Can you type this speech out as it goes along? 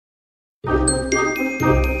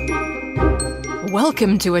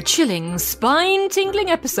Welcome to a chilling, spine-tingling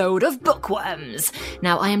episode of Bookworms.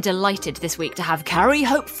 Now, I am delighted this week to have Carrie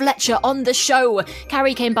Hope Fletcher on the show.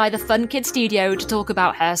 Carrie came by the Fun Kid studio to talk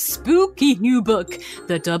about her spooky new book,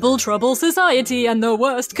 The Double Trouble Society and the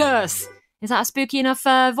Worst Curse. Is that a spooky enough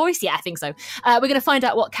voice? Yeah, I think so. We're going to find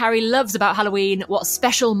out what Carrie loves about Halloween, what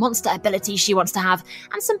special monster abilities she wants to have,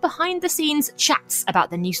 and some behind-the-scenes chats about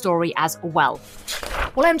the new story as well.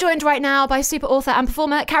 Well, I'm joined right now by super author and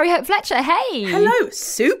performer Carrie Hope Fletcher. Hey! Hello,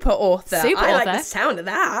 super author. I like the sound of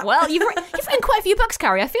that. Well, you've written quite a few books,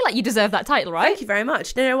 Carrie. I feel like you deserve that title, right? Thank you very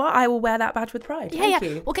much. You know what? I will wear that badge with pride. Thank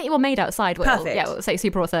you. We'll get you one made outside. Perfect. We'll say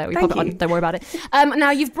super author. We Thank pop it on. you. Don't worry about it. Now,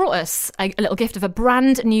 you've brought us a little gift of a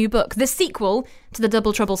brand new book, the sequel to the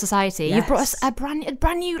Double Trouble Society. Yes. You've brought us a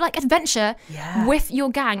brand new adventure with your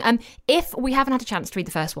gang. If we haven't had a chance to read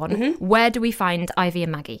the first one, where do we find Ivy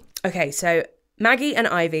and Maggie? Okay, so Maggie and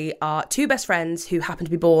Ivy are two best friends who happen to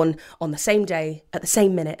be born on the same day, at the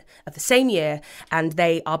same minute, of the same year, and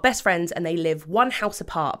they are best friends and they live one house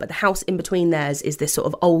apart, but the house in between theirs is this sort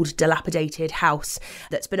of old, dilapidated house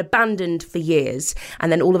that's been abandoned for years,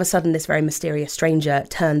 and then all of a sudden this very mysterious stranger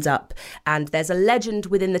turns up, and there's a legend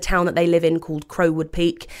within the town that they live in called Crowwood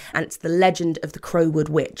Peak, and it's the legend of the Crowwood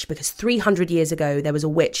Witch, because 300 years ago there was a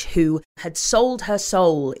witch who had sold her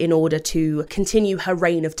soul in order to continue her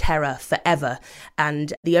reign of terror forever.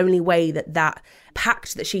 And the only way that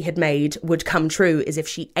pact that she had made would come true is if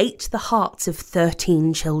she ate the hearts of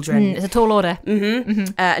 13 children. It's a tall order.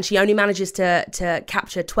 And she only manages to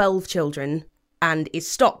capture 12 children and is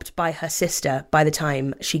stopped by her sister by the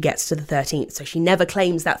time she gets to the 13th. So she never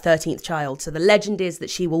claims that 13th child. So the legend is that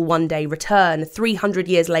she will one day return 300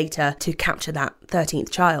 years later to capture that 13th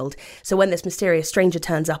child. So when this mysterious stranger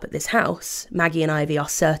turns up at this house, Maggie and Ivy are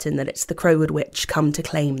certain that it's the Crowwood Witch come to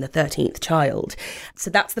claim the 13th child. So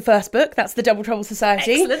that's the first book. That's the Double Trouble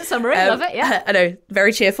Society. Excellent summary. Love it, yeah. I know,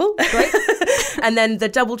 very cheerful. Great. And then the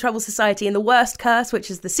Double Trouble Society and the Worst Curse, which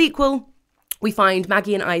is the sequel. We find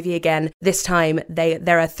Maggie and Ivy again. This time,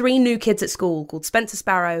 there are 3 new kids at school called Spencer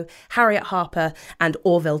Sparrow, Harriet Harper, and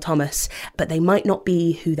Orville Thomas. But they might not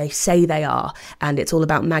be who they say they are. And it's all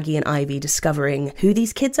about Maggie and Ivy discovering who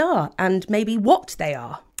these kids are and maybe what they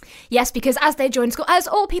are. Yes, because as they join school, as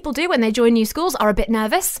all people do when they join new schools, are a bit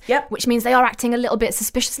nervous. Yep. Which means they are acting a little bit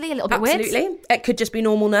suspiciously, a little bit weird. Absolutely. It could just be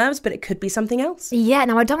normal nerves, but it could be something else. Yeah,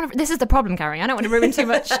 now I don't want to, this is the problem, Carrie. I don't want to ruin too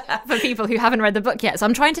much for people who haven't read the book yet. So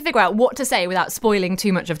I'm trying to figure out what to say without spoiling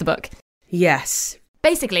too much of the book. Yes.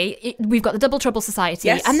 Basically, we've got the Double Trouble Society,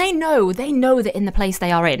 Yes. and they know that in the place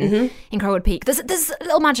they are in Crowwood Peak, there's a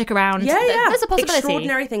little magic around. Yeah. There's a possibility.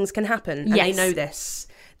 Extraordinary things can happen, and Yes. they know this.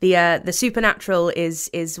 The supernatural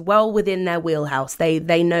is well within their wheelhouse.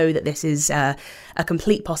 They know that this is a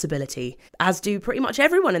complete possibility, as do pretty much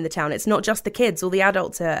everyone in the town. It's not just the kids. All the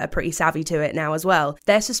adults are pretty savvy to it now as well.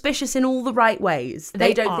 They're suspicious in all the right ways.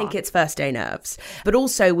 They don't think it's first day nerves. But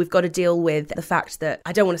also we've got to deal with the fact that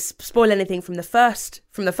I don't want to spoil anything from the first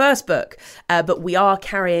book, but we are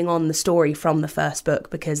carrying on the story from the first book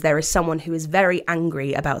because there is someone who is very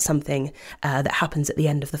angry about something that happens at the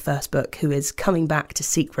end of the first book who is coming back to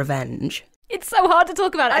seek revenge. It's so hard to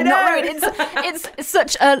talk about it. I know. It's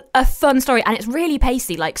such a fun story, and it's really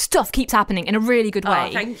pacey. Like, stuff keeps happening in a really good way.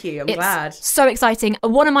 Oh, thank you. I'm It's glad. so exciting.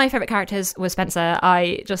 One of my favourite characters was Spencer.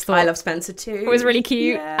 I just thought I love Spencer too. it was really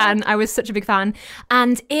cute, and I was such a big fan.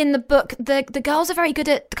 And in the book, the girls are very good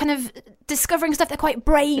at kind of discovering stuff. They're quite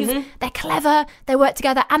brave, they're clever, they work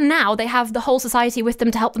together, and now they have the whole society with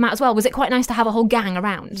them to help them out as well. Was it quite nice to have a whole gang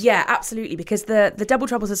around? Yeah, absolutely, because the Double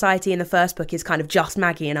Trouble Society in the first book is kind of just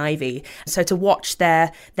Maggie and Ivy. So to watch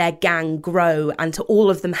their gang grow and to all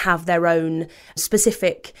of them have their own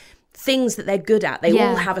specific things that they're good at. They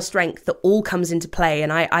all have a strength that all comes into play.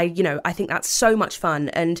 And I think that's so much fun.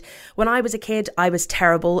 And when I was a kid, I was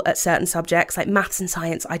terrible at certain subjects like maths and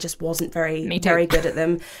science. I just wasn't very good at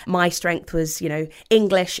them. My strength was,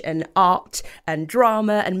 English and art and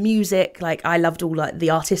drama and music. Like I loved all like the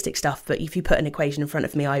artistic stuff. But if you put an equation in front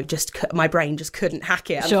of me, my brain just couldn't hack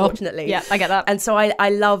it, unfortunately. Yeah, I get that. And so I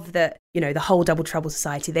love that, the whole Double Trouble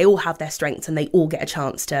Society, they all have their strengths and they all get a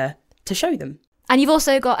chance to show them. And you've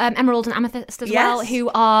also got Emerald and Amethyst as well,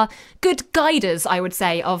 who are good guiders, I would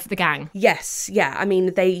say, of the gang. Yes, yeah. I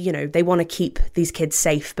mean, they want to keep these kids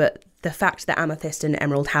safe, but the fact that Amethyst and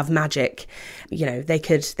Emerald have magic, they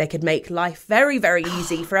could make life very, very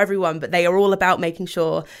easy for everyone, but they are all about making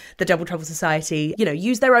sure the Double Trouble Society,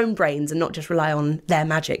 use their own brains and not just rely on their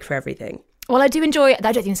magic for everything. Well, I do enjoy, I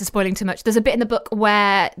don't think this is spoiling too much. There's a bit in the book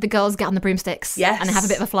where the girls get on the broomsticks and have a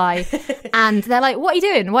bit of a fly. And they're like, what are you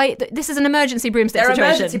doing? Why? This is an emergency broomstick situation. They're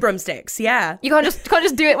emergency broomsticks, yeah. You can't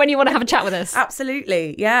just do it when you want to have a chat with us.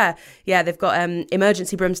 Absolutely, yeah. Yeah, they've got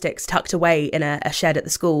emergency broomsticks tucked away in a shed at the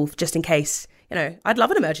school just in case. You know, I'd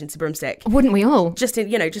love an emergency broomstick. Wouldn't we all? Just to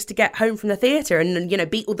get home from the theatre and,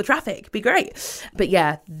 beat all the traffic. Be great. But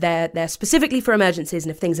yeah, they're specifically for emergencies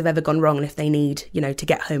and if things have ever gone wrong and if they need, to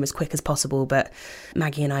get home as quick as possible. But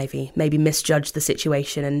Maggie and Ivy maybe misjudged the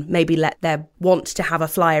situation and maybe let their want to have a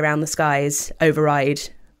fly around the skies override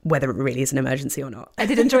whether it really is an emergency or not. I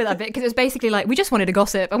did enjoy that bit because it was basically like, we just wanted to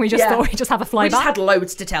gossip and we just thought we'd just have a fly back. We just had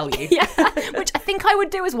loads to tell you. Yeah, which I think I would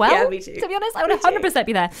do as well. Yeah, me too. To be honest, I would 100%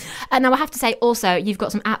 be there. And now I have to say also, you've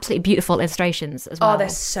got some absolutely beautiful illustrations as well. Oh, they're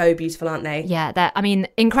so beautiful, aren't they? Yeah,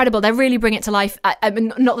 incredible. They really bring it to life. I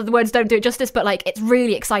mean, not that the words don't do it justice, but like it's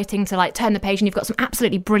really exciting to like turn the page and you've got some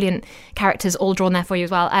absolutely brilliant characters all drawn there for you as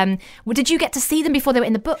well. Did you get to see them before they were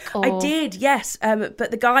in the book? Or? I did, yes. But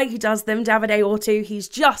the guy who does them, Davide Ortu, he's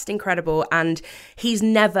just incredible. And he's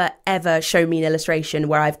never, ever shown me an illustration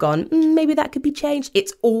where I've gone, maybe that could be changed.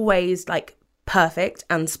 It's always like perfect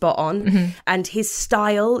and spot on. Mm-hmm. And his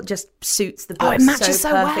style just suits the book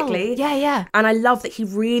so perfectly. Well. Yeah. And I love that he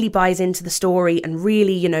really buys into the story and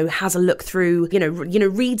really, has a look through,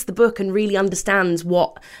 reads the book and really understands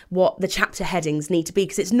what the chapter headings need to be.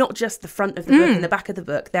 Because it's not just the front of the book and the back of the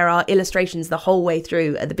book. There are illustrations the whole way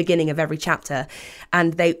through at the beginning of every chapter.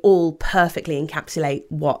 And they all perfectly encapsulate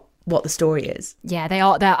what the story is. Yeah,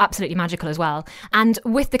 they're absolutely magical as well. And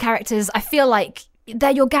with the characters, I feel like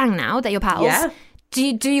they're your gang now, they're your pals. Yeah.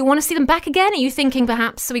 Do you want to see them back again? Are you thinking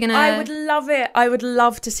perhaps are we going to... I would love it. I would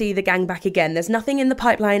love to see the gang back again. There's nothing in the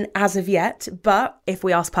pipeline as of yet, but if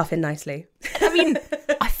we ask Puffin nicely. I mean,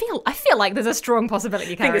 I feel like there's a strong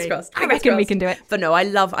possibility, Carrie. Fingers crossed. I reckon we can do it. But no, I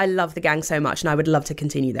love the gang so much and I would love to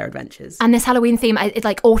continue their adventures. And this Halloween theme, it's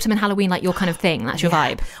like autumn and Halloween, like your kind of thing. That's your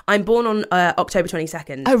vibe. I'm born on October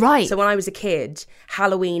 22nd. Oh, right. So when I was a kid,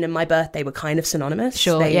 Halloween and my birthday were kind of synonymous.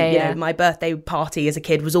 Sure, yeah. My birthday party as a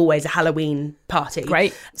kid was always a Halloween party.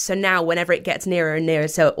 Great. So now whenever it gets nearer and nearer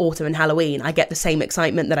to autumn and Halloween, I get the same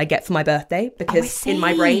excitement that I get for my birthday because in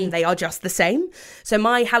my brain they are just the same. So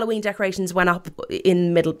my Halloween decorations went up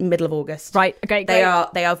in middle of August. Right, okay, They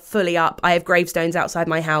are fully up. I have gravestones outside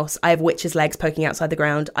my house. I have witches' legs poking outside the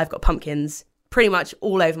ground. I've got pumpkins pretty much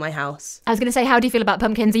all over my house. I was going to say, how do you feel about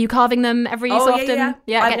pumpkins? Are you carving them every so often?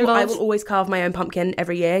 Yeah, get involved. I will always carve my own pumpkin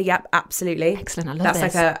every year. Yep, absolutely. Excellent, I love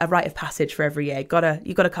That's like a rite of passage for every year.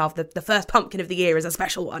 You gotta carve the first pumpkin of the year is a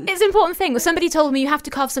special one. It's an important thing. Somebody told me you have to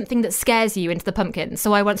carve something that scares you into the pumpkin.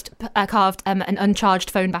 So I once carved an uncharged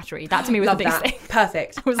phone battery. That to me was the biggest thing.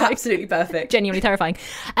 Perfect. I was absolutely perfect. Genuinely terrifying.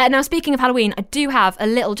 Now, speaking of Halloween, I do have a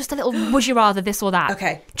little would you rather this or that.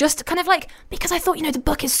 Okay. Just kind of like, because I thought, the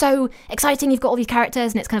book is so exciting. You've got all these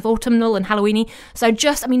characters and it's kind of autumnal and Halloweeny. So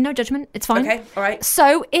no judgment. It's fine. Okay, all right.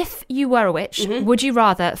 So if you were a witch, would you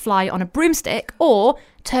rather fly on a broomstick or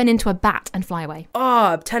turn into a bat and fly away?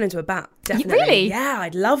 Oh, turn into a bat. Definitely. Really? Yeah,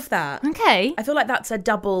 I'd love that. Okay. I feel like that's a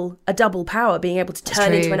double power, being able to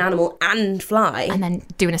turn into an animal and fly. And then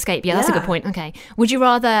do an escape. Yeah, that's a good point. Okay. Would you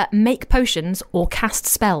rather make potions or cast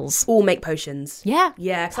spells? Or make potions. Yeah.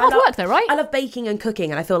 Yeah. Hard work though, right? I love baking and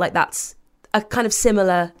cooking and I feel like that's a kind of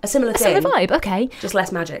similar thing. Similar vibe, okay. Just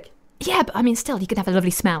less magic. Yeah, but I mean, still, you could have a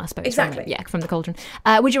lovely smell, I suppose. Exactly. Yeah, from the cauldron.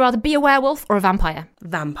 Would you rather be a werewolf or a vampire?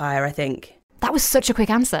 Vampire, I think. That was such a quick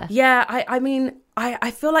answer. Yeah, I mean,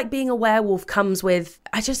 I feel like being a werewolf comes with...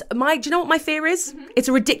 do you know what my fear is? Mm-hmm. It's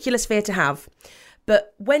a ridiculous fear to have.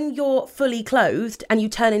 But when you're fully clothed and you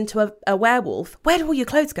turn into a werewolf, where do all your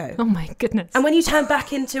clothes go? Oh my goodness. And when you turn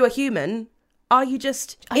back into a human, are you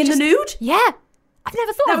just in the nude? Yeah. I've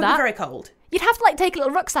never thought of that. That would be very cold. You'd have to take a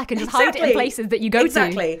little rucksack and just hide it in places that you go to.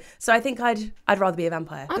 Exactly. So I think I'd rather be a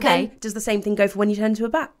vampire. Okay. But then, does the same thing go for when you turn into a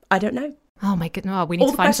bat? I don't know. Oh my goodness! Oh, we need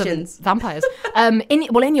to find some vampires.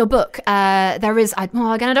 In your book, there is. Again,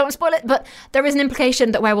 I don't want to spoil it, but there is an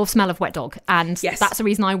implication that werewolves smell of wet dog, and that's the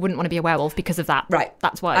reason I wouldn't want to be a werewolf because of that. Right.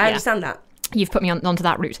 That's why. I understand that. You've put me onto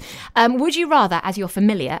that route. Would you rather, as your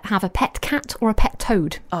familiar, have a pet cat or a pet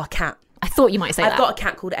toad? Oh, cat. I thought you might say that. I've got a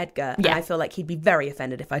cat called Edgar, and I feel like he'd be very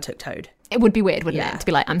offended if I took Toad. It would be weird, wouldn't it? To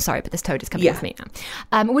be like, I'm sorry, but this toad is coming with me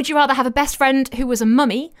now. Would you rather have a best friend who was a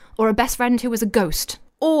mummy or a best friend who was a ghost?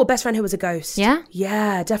 Oh, best friend who was a ghost. Yeah?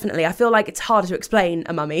 Yeah, definitely. I feel like it's harder to explain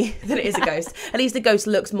a mummy than it is a ghost. At least a ghost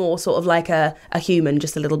looks more sort of like a human,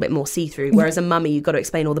 just a little bit more see-through. Whereas a mummy, you've got to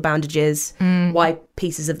explain all the bandages, why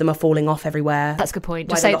pieces of them are falling off everywhere. That's a good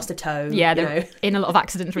point. Why they lost a toe. Yeah, they're in a lot of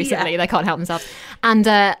accidents recently. They can't help themselves. And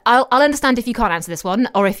I'll understand if you can't answer this one,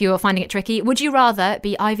 or if you're finding it tricky. Would you rather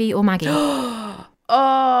be Ivy or Maggie?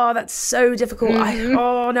 Oh, that's so difficult.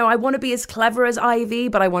 I want to be as clever as Ivy,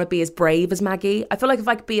 but I want to be as brave as Maggie. I feel like if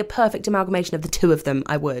I could be a perfect amalgamation of the two of them,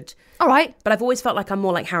 I would. All right. But I've always felt like I'm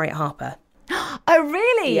more like Harriet Harper. Oh,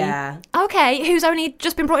 really? Yeah. Okay, who's only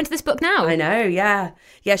just been brought into this book now? I know, yeah.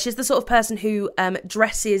 Yeah, she's the sort of person who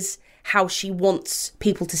dresses how she wants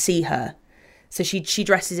people to see her. So she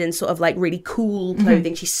dresses in sort of like really cool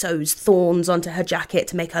clothing. She sews thorns onto her jacket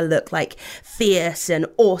to make her look like fierce and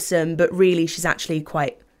awesome, but really she's actually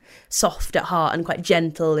quite soft at heart and quite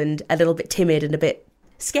gentle and a little bit timid and a bit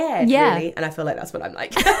scared, really. And I feel like that's what I'm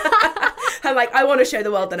like. I'm like, I want to show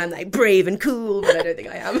the world that I'm like brave and cool, but I don't think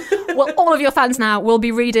I am. Well, all of your fans now will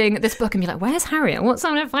be reading this book and be like, where's Harriet? What's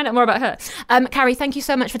I'm going to find out more about her? Carrie, thank you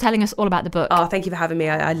so much for telling us all about the book. Oh, thank you for having me.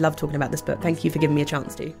 I love talking about this book. Thank you for giving me a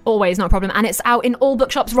chance to. Always, not a problem. And it's out in all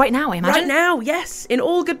bookshops right now, I imagine. Right now, yes. In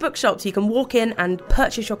all good bookshops, you can walk in and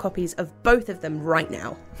purchase your copies of both of them right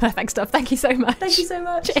now. Perfect stuff. Thank you so much. Thank you so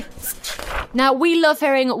much. Cheers. Now, we love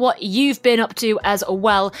hearing what you've been up to as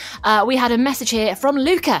well. We had a message here from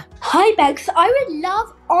Luca. Hi, Bex. I would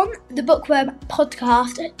love on the Bookworm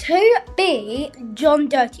podcast to be John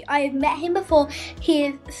Dirty. I have met him before. He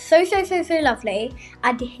is so lovely,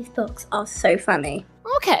 and his books are so funny.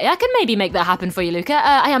 Okay, I can maybe make that happen for you, Luca.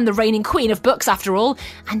 I am the reigning queen of books, after all,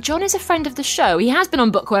 and John is a friend of the show. He has been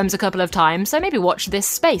on Bookworms a couple of times, so maybe watch this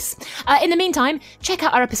space. In the meantime, check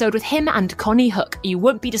out our episode with him and Connie Hook. You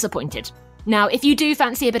won't be disappointed. Now, if you do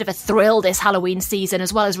fancy a bit of a thrill this Halloween season,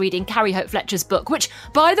 as well as reading Carrie Hope Fletcher's book, which,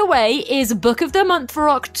 by the way, is Book of the Month for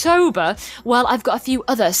October, well, I've got a few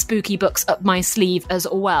other spooky books up my sleeve as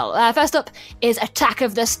well. First up is Attack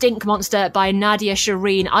of the Stink Monster by Nadia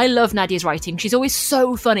Shireen. I love Nadia's writing. She's always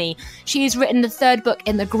so funny. She's written the third book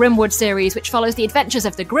in the Grimwood series, which follows the adventures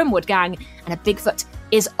of the Grimwood gang, and a Bigfoot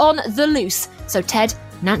is on the loose. So Ted,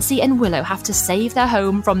 Nancy and Willow have to save their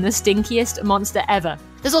home from the stinkiest monster ever.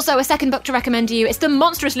 There's also a second book to recommend to you. It's the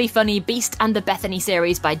monstrously funny Beast and the Bethany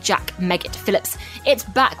series by Jack Meggitt Phillips. It's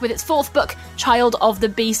back with its fourth book, Child of the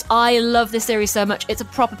Beast. I love this series so much. It's a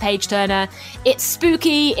proper page-turner. It's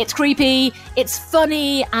spooky, it's creepy, it's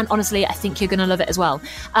funny, and honestly, I think you're going to love it as well.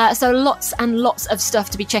 So lots and lots of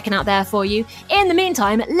stuff to be checking out there for you. In the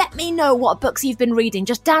meantime, let me know what books you've been reading.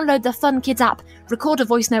 Just download the Fun Kids app, record a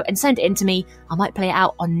voice note, and send it in to me. I might play it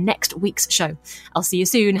out on next week's show. I'll see you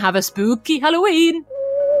soon. Have a spooky Halloween.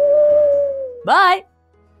 Bye.